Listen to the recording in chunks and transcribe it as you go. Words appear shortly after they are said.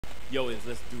Yo, let's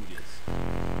do this.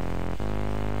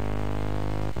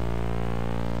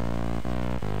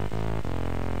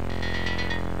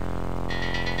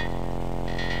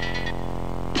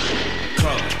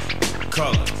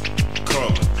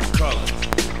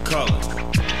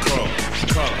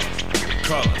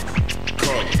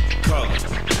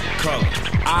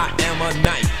 I am a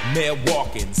nightmare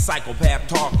walking, psychopath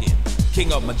talking,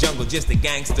 king of my jungle, just a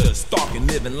gangster stalking,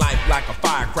 living life like a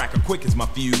firecracker, quick as my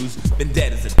fuse. Been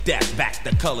dead as a death, back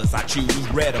the colors I choose,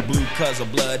 red or blue, cause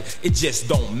of blood, it just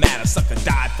don't matter. Sucker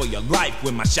died for your life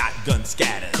when my shotgun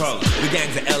scatters. The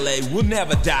gangs of LA will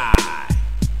never die,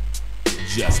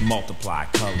 just multiply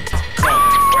colors.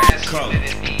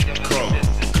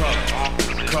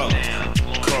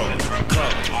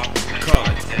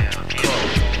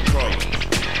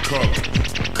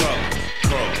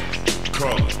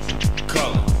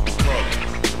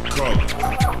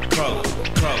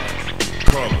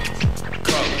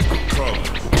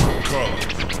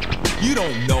 You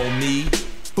don't know me,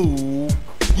 fool.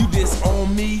 You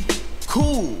disown me,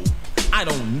 cool. I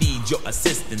don't need your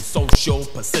assistance, social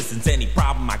persistence. Any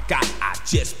problem I got, I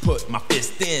just put my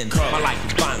fist in. My life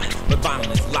is violent, but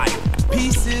violent is life.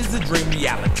 Peace is a dream,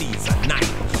 reality is a night.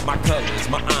 My colors,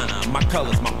 my honor, my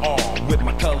colors, my all. With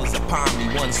my colors upon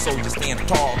me, one soldier stand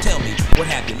tall. Tell me, what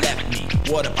have you left me?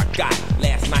 What have I got?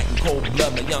 Last night in cold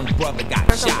blood, my young brother got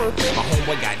shot. My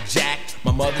homeboy got jacked,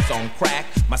 my mother's on crack.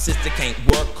 My sister can't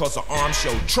work cause her arms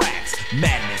show tracks.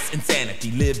 Madness,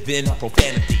 insanity, live in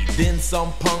profanity. Then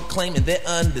some punk claiming they're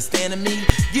understanding me.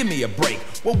 Give me a break,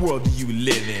 what world do you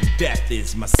live in? Death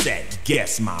is my set,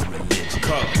 guess my religion.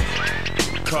 Color,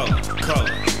 color,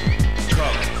 color,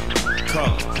 color,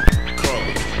 color, color, color,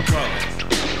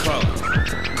 color, color,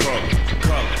 color,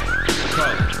 color,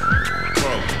 color,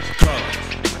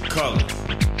 color, color, color,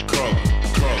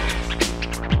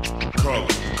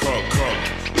 color,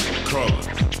 color,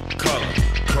 color,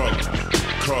 color,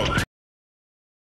 color.